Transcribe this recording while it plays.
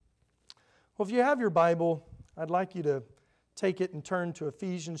Well, if you have your Bible, I'd like you to take it and turn to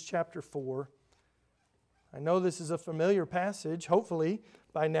Ephesians chapter 4. I know this is a familiar passage, hopefully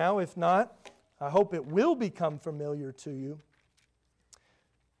by now. If not, I hope it will become familiar to you.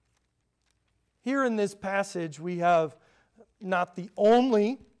 Here in this passage, we have not the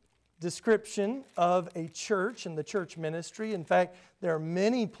only description of a church and the church ministry. In fact, there are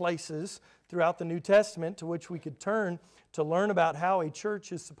many places throughout the New Testament to which we could turn to learn about how a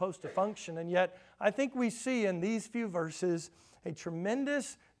church is supposed to function. And yet, I think we see in these few verses a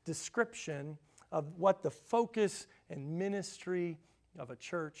tremendous description of what the focus and ministry of a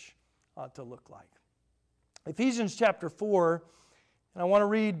church ought to look like. Ephesians chapter 4, and I want to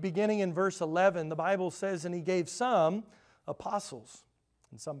read beginning in verse 11. The Bible says, "And he gave some apostles,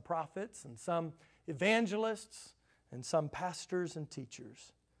 and some prophets, and some evangelists, and some pastors and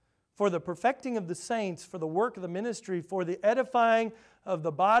teachers, for the perfecting of the saints, for the work of the ministry, for the edifying of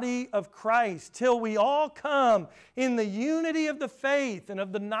the body of Christ, till we all come in the unity of the faith and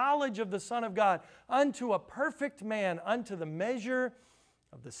of the knowledge of the Son of God, unto a perfect man, unto the measure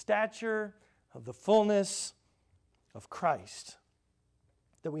of the stature of the fullness of Christ,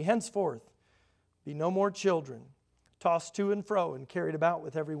 that we henceforth be no more children, tossed to and fro and carried about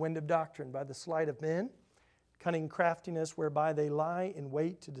with every wind of doctrine by the sleight of men, cunning craftiness whereby they lie in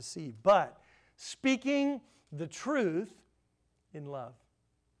wait to deceive, but speaking the truth in love,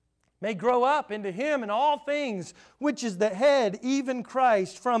 may grow up into Him in all things, which is the head, even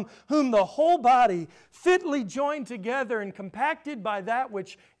Christ, from whom the whole body, fitly joined together and compacted by that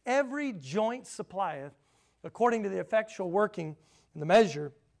which every joint supplieth, according to the effectual working in the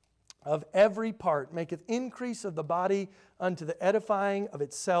measure of every part, maketh increase of the body unto the edifying of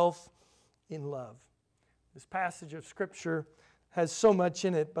itself in love." This passage of Scripture has so much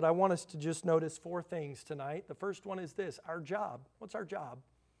in it, but I want us to just notice four things tonight. The first one is this: our job. What's our job?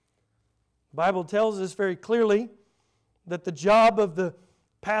 The Bible tells us very clearly that the job of the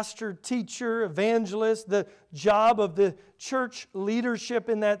pastor, teacher, evangelist, the job of the church leadership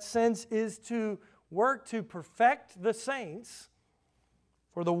in that sense is to work to perfect the saints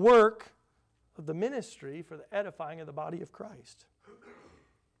for the work of the ministry, for the edifying of the body of Christ.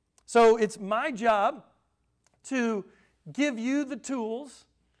 So it's my job to give you the tools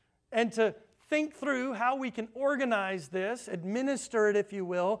and to think through how we can organize this, administer it, if you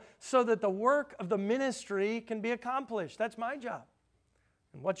will, so that the work of the ministry can be accomplished. That's my job.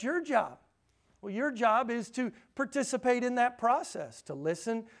 And what's your job? Well, your job is to participate in that process, to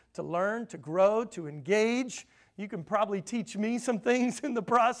listen, to learn, to grow, to engage. You can probably teach me some things in the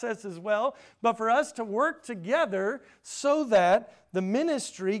process as well, but for us to work together so that the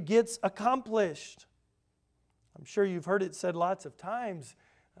ministry gets accomplished. I'm sure you've heard it said lots of times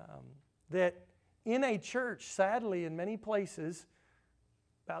that in a church, sadly, in many places,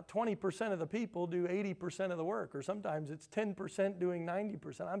 about 20% of the people do 80% of the work, or sometimes it's 10% doing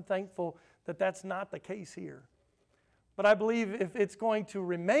 90%. I'm thankful that that's not the case here. But I believe if it's going to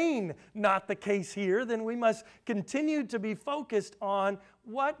remain not the case here, then we must continue to be focused on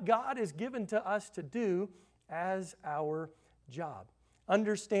what God has given to us to do as our job.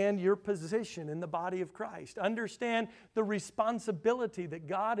 Understand your position in the body of Christ. Understand the responsibility that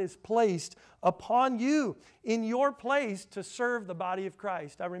God has placed upon you in your place to serve the body of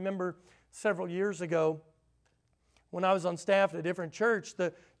Christ. I remember several years ago when I was on staff at a different church,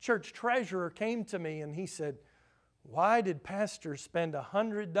 the church treasurer came to me and he said, "Why did pastors spend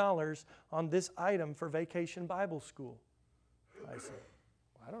 $100 on this item for Vacation Bible School?" I said,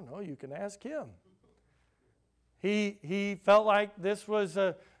 "I don't know, you can ask him." He felt like this was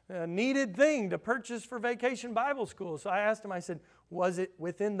a needed thing to purchase for Vacation Bible School. So I asked him, I said, "Was it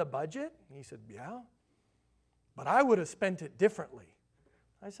within the budget?" And he said, "Yeah, but I would have spent it differently."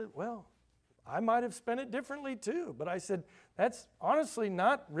 I said, "Well, I might have spent it differently too." But I said, "That's honestly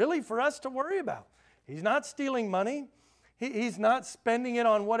not really for us to worry about. He's not stealing money. He's not spending it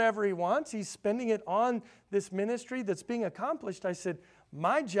on whatever he wants. He's spending it on this ministry that's being accomplished." I said,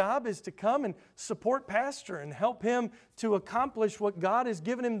 "My job is to come and support Pastor and help him to accomplish what God has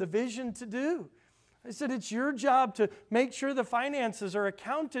given him the vision to do." I said, "It's your job to make sure the finances are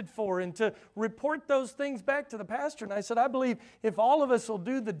accounted for and to report those things back to the pastor." And I said, "I believe if all of us will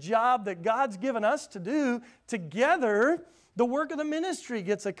do the job that God's given us to do together, the work of the ministry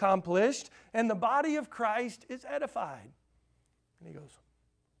gets accomplished and the body of Christ is edified." And he goes,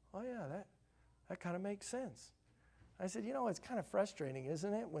 "Oh yeah, that kind of makes sense." I said, "You know, it's kind of frustrating,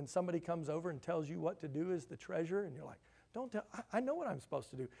 isn't it, when somebody comes over and tells you what to do as the treasurer, and you're like, don't tell, I know what I'm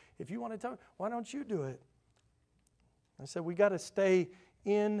supposed to do. If you want to tell me, why don't you do it?" I said, "We got to stay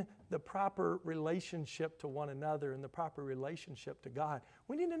in the proper relationship to one another and the proper relationship to God.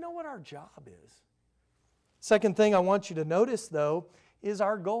 We need to know what our job is. Second thing I want you to notice, though, is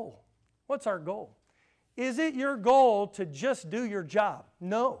our goal. What's our goal? Is it your goal to just do your job?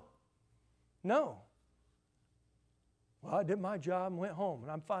 No. No. Well, I did my job and went home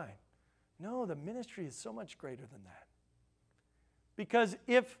and I'm fine. No, the ministry is so much greater than that. Because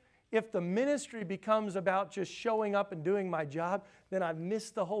if the ministry becomes about just showing up and doing my job, then I've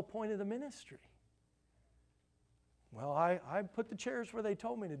missed the whole point of the ministry. Well, I put the chairs where they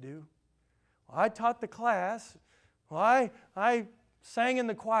told me to do. Well, I taught the class. Well, I sang in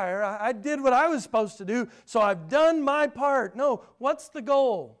the choir. I did what I was supposed to do, so I've done my part. No, what's the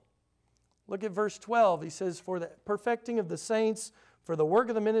goal? Look at verse 12. He says, for the perfecting of the saints, for the work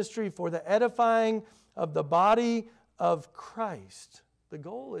of the ministry, for the edifying of the body of Christ. The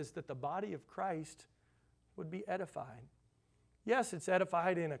goal is that the body of Christ would be edified. Yes, it's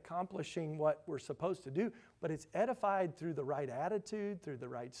edified in accomplishing what we're supposed to do, but it's edified through the right attitude, through the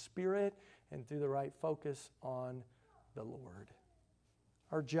right spirit, and through the right focus on the Lord.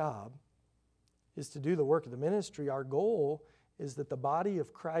 Our job is to do the work of the ministry. Our goal is that the body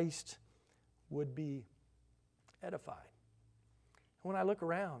of Christ would be edified. When I look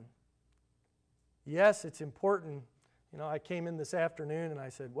around, yes, it's important. You know, I came in this afternoon and I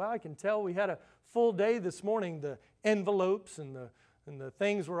said, well, I can tell we had a full day this morning. The envelopes and the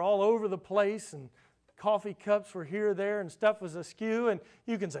things were all over the place, and coffee cups were here, there, and stuff was askew. And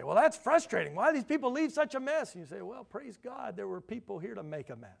you can say, well, that's frustrating. Why do these people leave such a mess? And you say, well, praise God, there were people here to make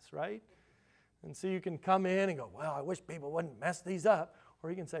a mess, right? And so you can come in and go, well, I wish people wouldn't mess these up. Or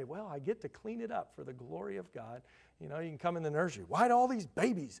you can say, well, I get to clean it up for the glory of God. You know, you can come in the nursery. Why do all these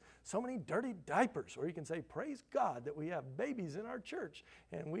babies, so many dirty diapers? Or you can say, praise God that we have babies in our church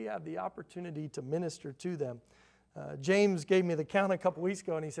and we have the opportunity to minister to them. James gave me the count a couple weeks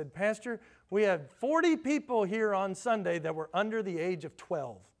ago and he said, Pastor, we had 40 people here on Sunday that were under the age of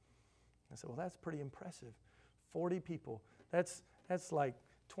 12. I said, well, that's pretty impressive. 40 people. That's like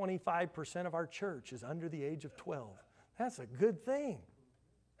 25% of our church is under the age of 12. That's a good thing.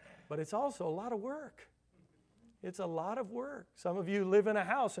 But it's also a lot of work. It's a lot of work. Some of you live in a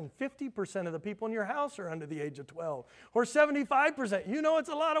house and 50% of the people in your house are under the age of 12. Or 75%. You know it's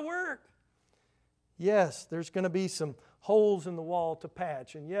a lot of work. Yes, there's going to be some holes in the wall to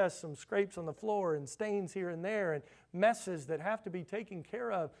patch. And yes, some scrapes on the floor and stains here and there and messes that have to be taken care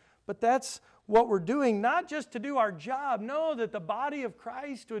of. But that's what we're doing, not just to do our job. No, that the body of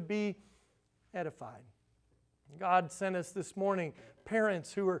Christ would be edified. God sent us this morning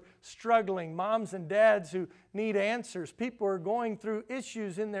parents who are struggling, moms and dads who need answers, people who are going through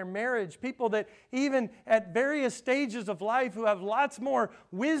issues in their marriage, people that even at various stages of life who have lots more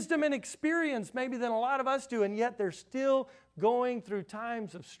wisdom and experience maybe than a lot of us do, and yet they're still going through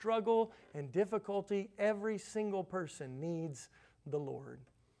times of struggle and difficulty. Every single person needs the Lord.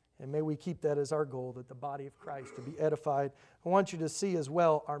 And may we keep that as our goal, that the body of Christ to be edified. I want you to see as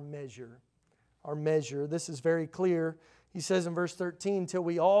well our measure. Our measure. This is very clear. He says in verse 13, till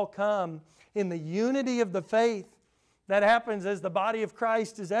we all come in the unity of the faith. That happens as the body of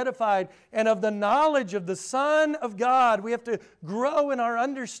Christ is edified, and of the knowledge of the Son of God. We have to grow in our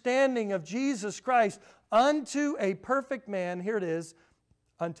understanding of Jesus Christ unto a perfect man. Here it is,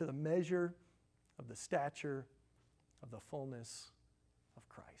 unto the measure of the stature of the fullness of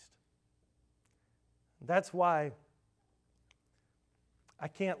Christ. That's why I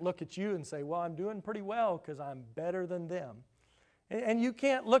can't look at you and say, well, I'm doing pretty well because I'm better than them. And you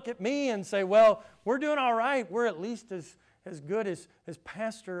can't look at me and say, well, we're doing all right. We're at least as good as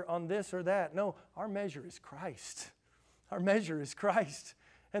pastor on this or that. No, our measure is Christ. Our measure is Christ.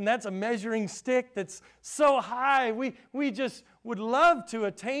 And that's a measuring stick that's so high. We just would love to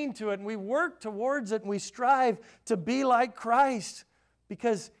attain to it, and we work towards it, and we strive to be like Christ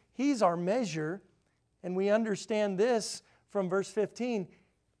because He's our measure. And we understand this from verse 15,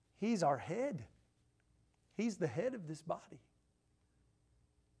 He's our head. He's the head of this body.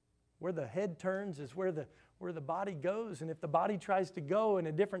 Where the head turns is where the body goes. And if the body tries to go in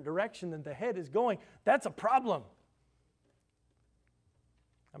a different direction than the head is going, that's a problem.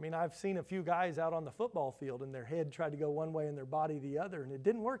 I mean, I've seen a few guys out on the football field and their head tried to go one way and their body the other, and it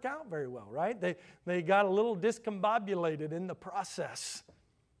didn't work out very well, right? They got a little discombobulated in the process.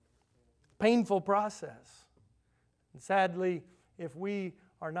 Painful process. And sadly, if we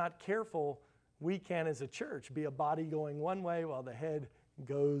are not careful, we can, as a church, be a body going one way while the head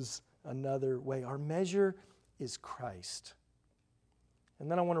goes another way. Our measure is Christ. And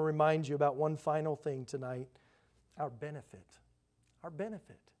then I want to remind you about one final thing tonight, our benefit. Our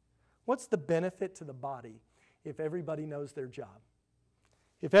benefit. What's the benefit to the body if everybody knows their job?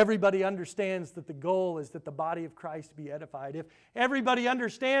 If everybody understands that the goal is that the body of Christ be edified, if everybody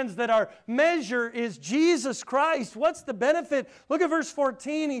understands that our measure is Jesus Christ, what's the benefit? Look at verse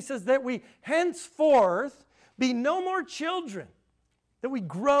 14. He says that we henceforth be no more children, that we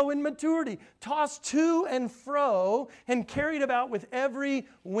grow in maturity, tossed to and fro and carried about with every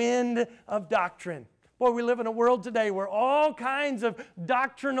wind of doctrine. Boy, we live in a world today where all kinds of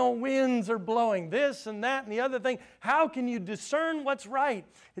doctrinal winds are blowing, this and that and the other thing. How can you discern what's right?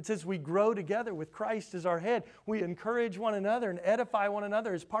 It says we grow together with Christ as our head. We encourage one another and edify one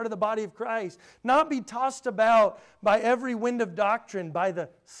another as part of the body of Christ. Not be tossed about by every wind of doctrine, by the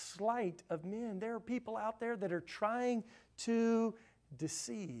sleight of men. There are people out there that are trying to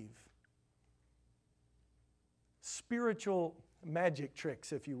deceive. Spiritual magic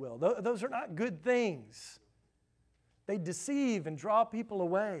tricks, if you will. Those are not good things. They deceive and draw people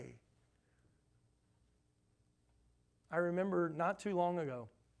away. I remember not too long ago,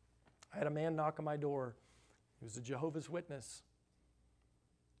 I had a man knock on my door. He was a Jehovah's Witness.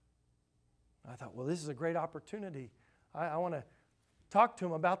 I thought, well, this is a great opportunity. I want to talk to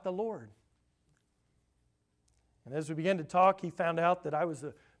him about the Lord. And as we began to talk, he found out that I was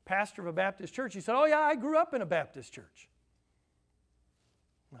the pastor of a Baptist church. He said, oh yeah, I grew up in a Baptist church.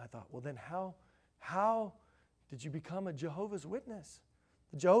 And I thought, well then how did you become a Jehovah's Witness?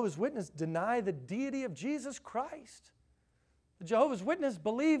 The Jehovah's Witness deny the deity of Jesus Christ. The Jehovah's Witness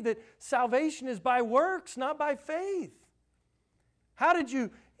believe that salvation is by works, not by faith. How did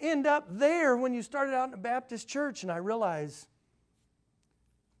you end up there when you started out in a Baptist church? And I realized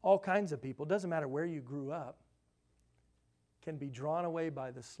all kinds of people, it doesn't matter where you grew up, can be drawn away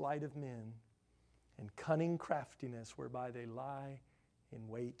by the sleight of men and cunning craftiness whereby they lie in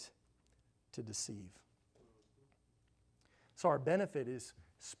wait to deceive. So our benefit is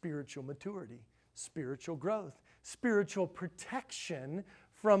spiritual maturity, spiritual growth, spiritual protection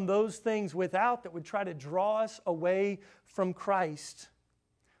from those things without that would try to draw us away from Christ.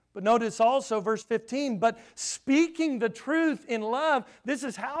 But notice also verse 15, but speaking the truth in love, this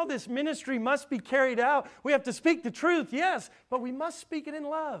is how this ministry must be carried out. We have to speak the truth, yes, but we must speak it in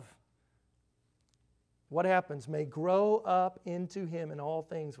love. What happens? May grow up into Him in all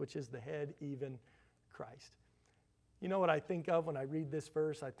things, which is the head, even Christ. You know what I think of when I read this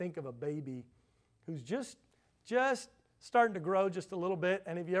verse? I think of a baby who's just starting to grow just a little bit.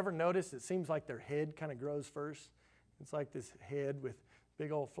 And have you ever noticed it seems like their head kind of grows first? It's like this head with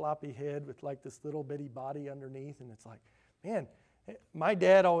big old floppy head with like this little bitty body underneath. And it's like, man, my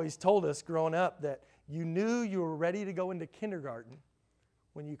dad always told us growing up that you knew you were ready to go into kindergarten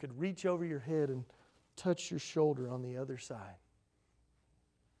when you could reach over your head and touch your shoulder on the other side.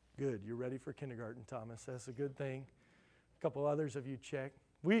 Good, you're ready for kindergarten, Thomas. That's a good thing. A couple others of you check.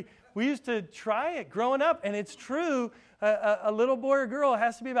 We used to try it growing up, and it's true. A little boy or girl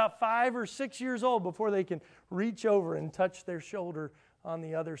has to be about 5 or 6 years old before they can reach over and touch their shoulder on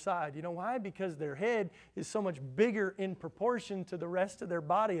the other side. You know why? Because their head is so much bigger in proportion to the rest of their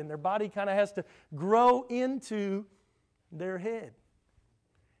body, and their body kind of has to grow into their head.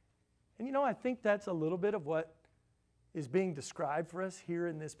 And you know, I think that's a little bit of what is being described for us here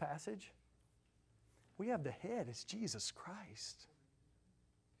in this passage. We have the head as Jesus Christ.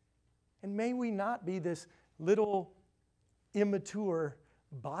 And may we not be this little immature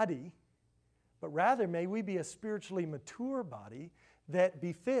body, but rather may we be a spiritually mature body that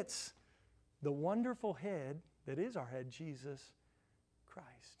befits the wonderful head that is our head, Jesus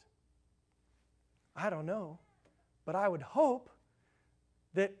Christ. I don't know, but I would hope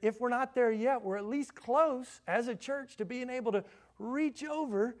that if we're not there yet, we're at least close as a church to being able to reach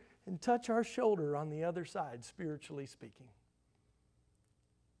over and touch our shoulder on the other side, spiritually speaking.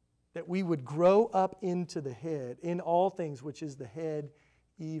 That we would grow up into the head in all things, which is the head,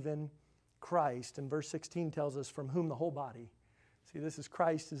 even Christ. And verse 16 tells us from whom the whole body. See, this is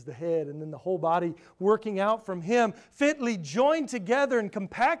Christ as the head, and then the whole body working out from Him, fitly joined together and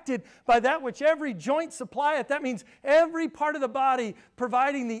compacted by that which every joint supplieth. That means every part of the body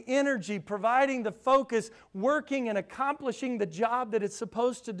providing the energy, providing the focus, working and accomplishing the job that it's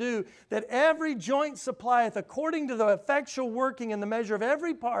supposed to do. That every joint supplieth according to the effectual working in the measure of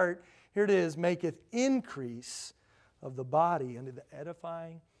every part, here it is, maketh increase of the body unto the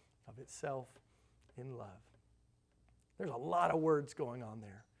edifying of itself in love. There's a lot of words going on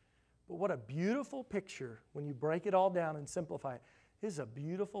there. But what a beautiful picture, when you break it all down and simplify it, is a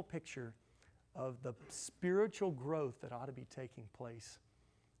beautiful picture of the spiritual growth that ought to be taking place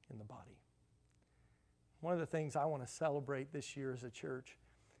in the body. One of the things I want to celebrate this year as a church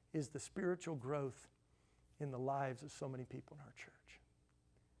is the spiritual growth in the lives of so many people in our church.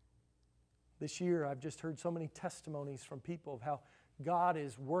 This year, I've just heard so many testimonies from people of how God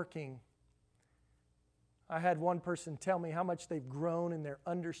is working. I had one person tell me how much they've grown in their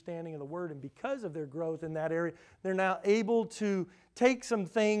understanding of the Word, and because of their growth in that area, they're now able to take some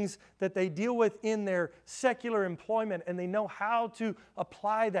things that they deal with in their secular employment, and they know how to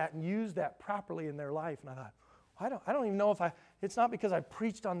apply that and use that properly in their life. And I thought, I don't even know if it's not because I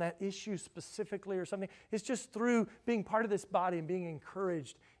preached on that issue specifically or something. It's just through being part of this body and being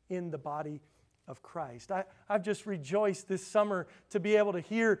encouraged in the body of Christ. I've just rejoiced this summer to be able to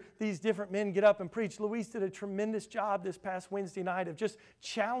hear these different men get up and preach. Luis did a tremendous job this past Wednesday night of just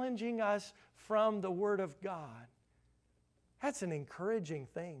challenging us from the Word of God. That's an encouraging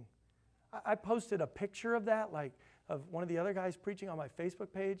thing. I posted a picture of that, like of one of the other guys preaching on my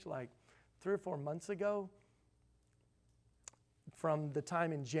Facebook page like 3 or 4 months ago, from the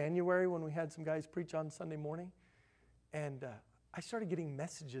time in January when we had some guys preach on Sunday morning. And I started getting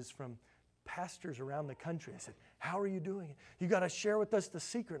messages from pastors around the country. I said, how are you doing it? You got to share with us the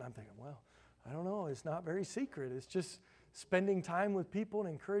secret. And I'm thinking, well, I don't know. It's not very secret. It's just spending time with people and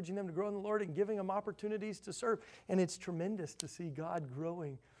encouraging them to grow in the Lord and giving them opportunities to serve. And it's tremendous to see God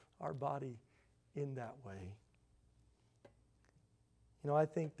growing our body in that way. You know, I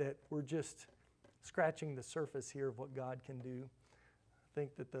think that we're just scratching the surface here of what God can do. I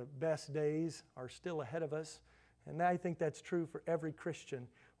think that the best days are still ahead of us. And I think that's true for every Christian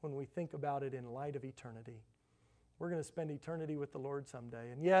when we think about it in light of eternity. We're going to spend eternity with the Lord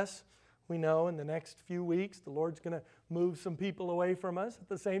someday. And yes, we know in the next few weeks the Lord's going to move some people away from us. At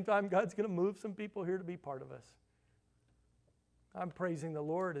the same time, God's going to move some people here to be part of us. I'm praising the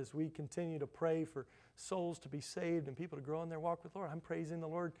Lord as we continue to pray for souls to be saved and people to grow in their walk with the Lord. I'm praising the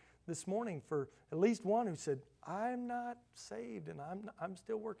Lord this morning for at least one who said, I'm not saved and I'm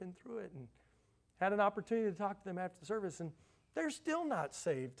still working through it, and had an opportunity to talk to them after the service, and they're still not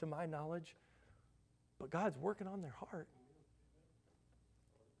saved to my knowledge, but God's working on their heart.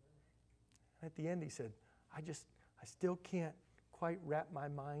 At the end he said, I still can't quite wrap my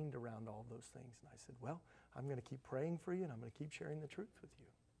mind around all those things. And I said, well, I'm going to keep praying for you and I'm going to keep sharing the truth with you.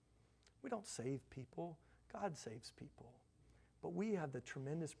 We don't save people. God saves people. But we have the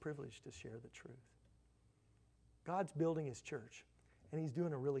tremendous privilege to share the truth. God's building His church, and He's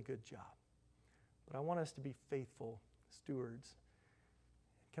doing a really good job. But I want us to be faithful stewards.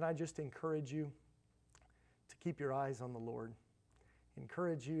 Can I just encourage you to keep your eyes on the Lord?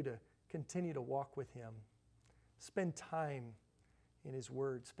 Encourage you to continue to walk with Him. Spend time in His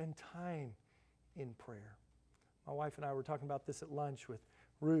Word. Spend time in prayer. My wife and I were talking about this at lunch with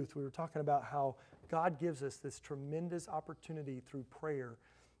Ruth. We were talking about how God gives us this tremendous opportunity through prayer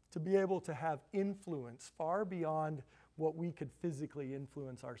to be able to have influence far beyond what we could physically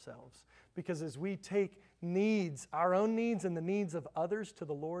influence ourselves. Because as we take needs, our own needs and the needs of others to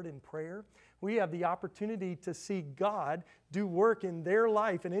the Lord in prayer, we have the opportunity to see God do work in their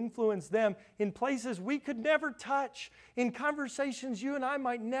life and influence them in places we could never touch, in conversations you and I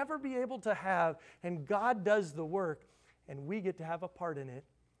might never be able to have. And God does the work, and we get to have a part in it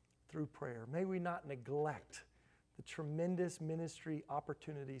through prayer. May we not neglect the tremendous ministry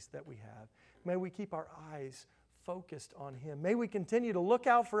opportunities that we have. May we keep our eyes focused on Him. May we continue to look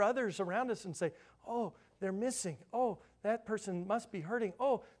out for others around us and say, oh, they're missing. Oh, that person must be hurting.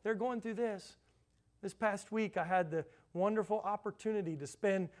 Oh, they're going through this. This past week, I had the wonderful opportunity to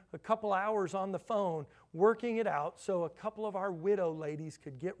spend a couple hours on the phone working it out so a couple of our widow ladies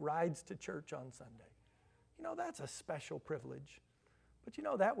could get rides to church on Sunday. You know, that's a special privilege. But you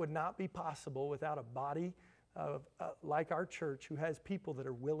know, that would not be possible without a body of, like our church who has people that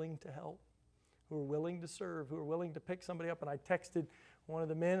are willing to help, who are willing to serve, who are willing to pick somebody up. And I texted one of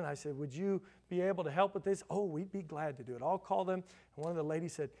the men and I said, would you be able to help with this? Oh, we'd be glad to do it. I'll call them. And one of the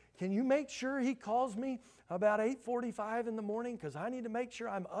ladies said, can you make sure he calls me about 8:45 in the morning? Because I need to make sure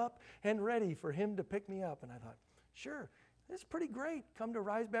I'm up and ready for him to pick me up. And I thought, sure. It's pretty great. Come to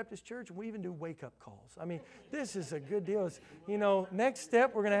Rise Baptist Church, and we even do wake-up calls. I mean, this is a good deal. It's, you know, next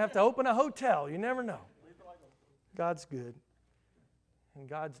step, we're going to have to open a hotel. You never know. God's good, and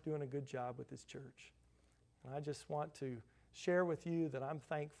God's doing a good job with His church. And I just want to share with you that I'm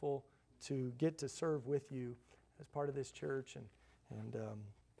thankful to get to serve with you as part of this church, and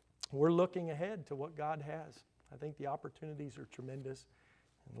we're looking ahead to what God has. I think the opportunities are tremendous,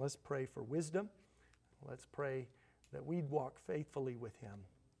 and let's pray for wisdom. Let's pray that we'd walk faithfully with Him.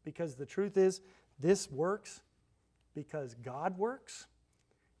 Because the truth is, this works because God works,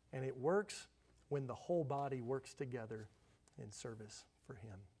 and it works when the whole body works together in service for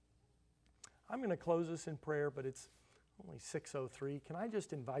Him. I'm going to close this in prayer, but it's only 6:03. Can I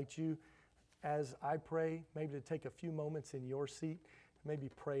just invite you, as I pray, maybe to take a few moments in your seat, maybe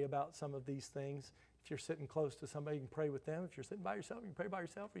pray about some of these things. If you're sitting close to somebody, you can pray with them. If you're sitting by yourself, you can pray by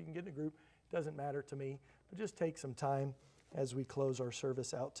yourself, or you can get in a group. It doesn't matter to me. But just take some time as we close our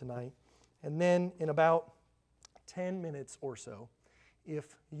service out tonight. And then in about 10 minutes or so,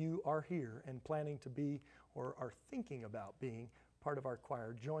 if you are here and planning to be or are thinking about being part of our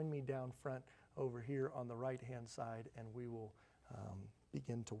choir, join me down front over here on the right-hand side, and we will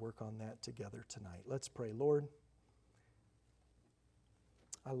begin to work on that together tonight. Let's pray. Lord,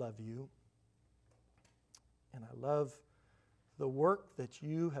 I love you, and I love the work that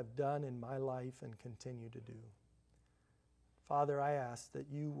you have done in my life and continue to do. Father, I ask that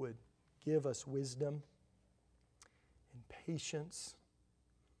you would give us wisdom and patience,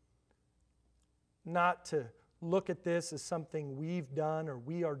 not to look at this as something we've done or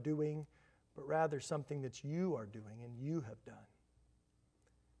we are doing, but rather something that you are doing and you have done.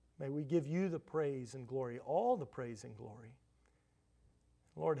 May we give you the praise and glory, all the praise and glory.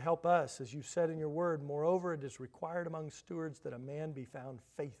 Lord, help us, as you said in your word, moreover, it is required among stewards that a man be found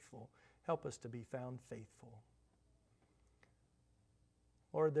faithful. Help us to be found faithful.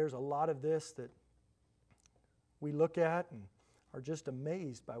 Lord, there's a lot of this that we look at and are just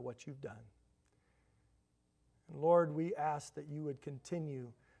amazed by what you've done. And Lord, we ask that you would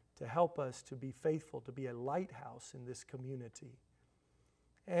continue to help us to be faithful, to be a lighthouse in this community.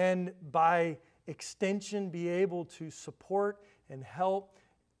 And by extension, be able to support and help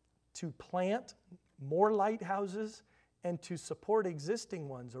to plant more lighthouses and to support existing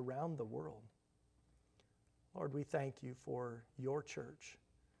ones around the world. Lord, we thank you for your church.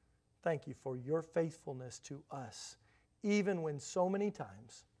 Thank you for your faithfulness to us, even when so many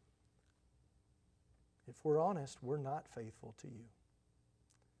times, if we're honest, we're not faithful to you.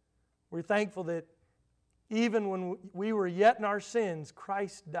 We're thankful that even when we were yet in our sins,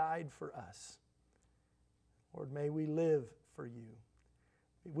 Christ died for us. Lord, may we live for you.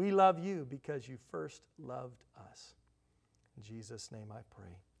 We love you because you first loved us. In Jesus' name I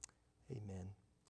pray. Amen.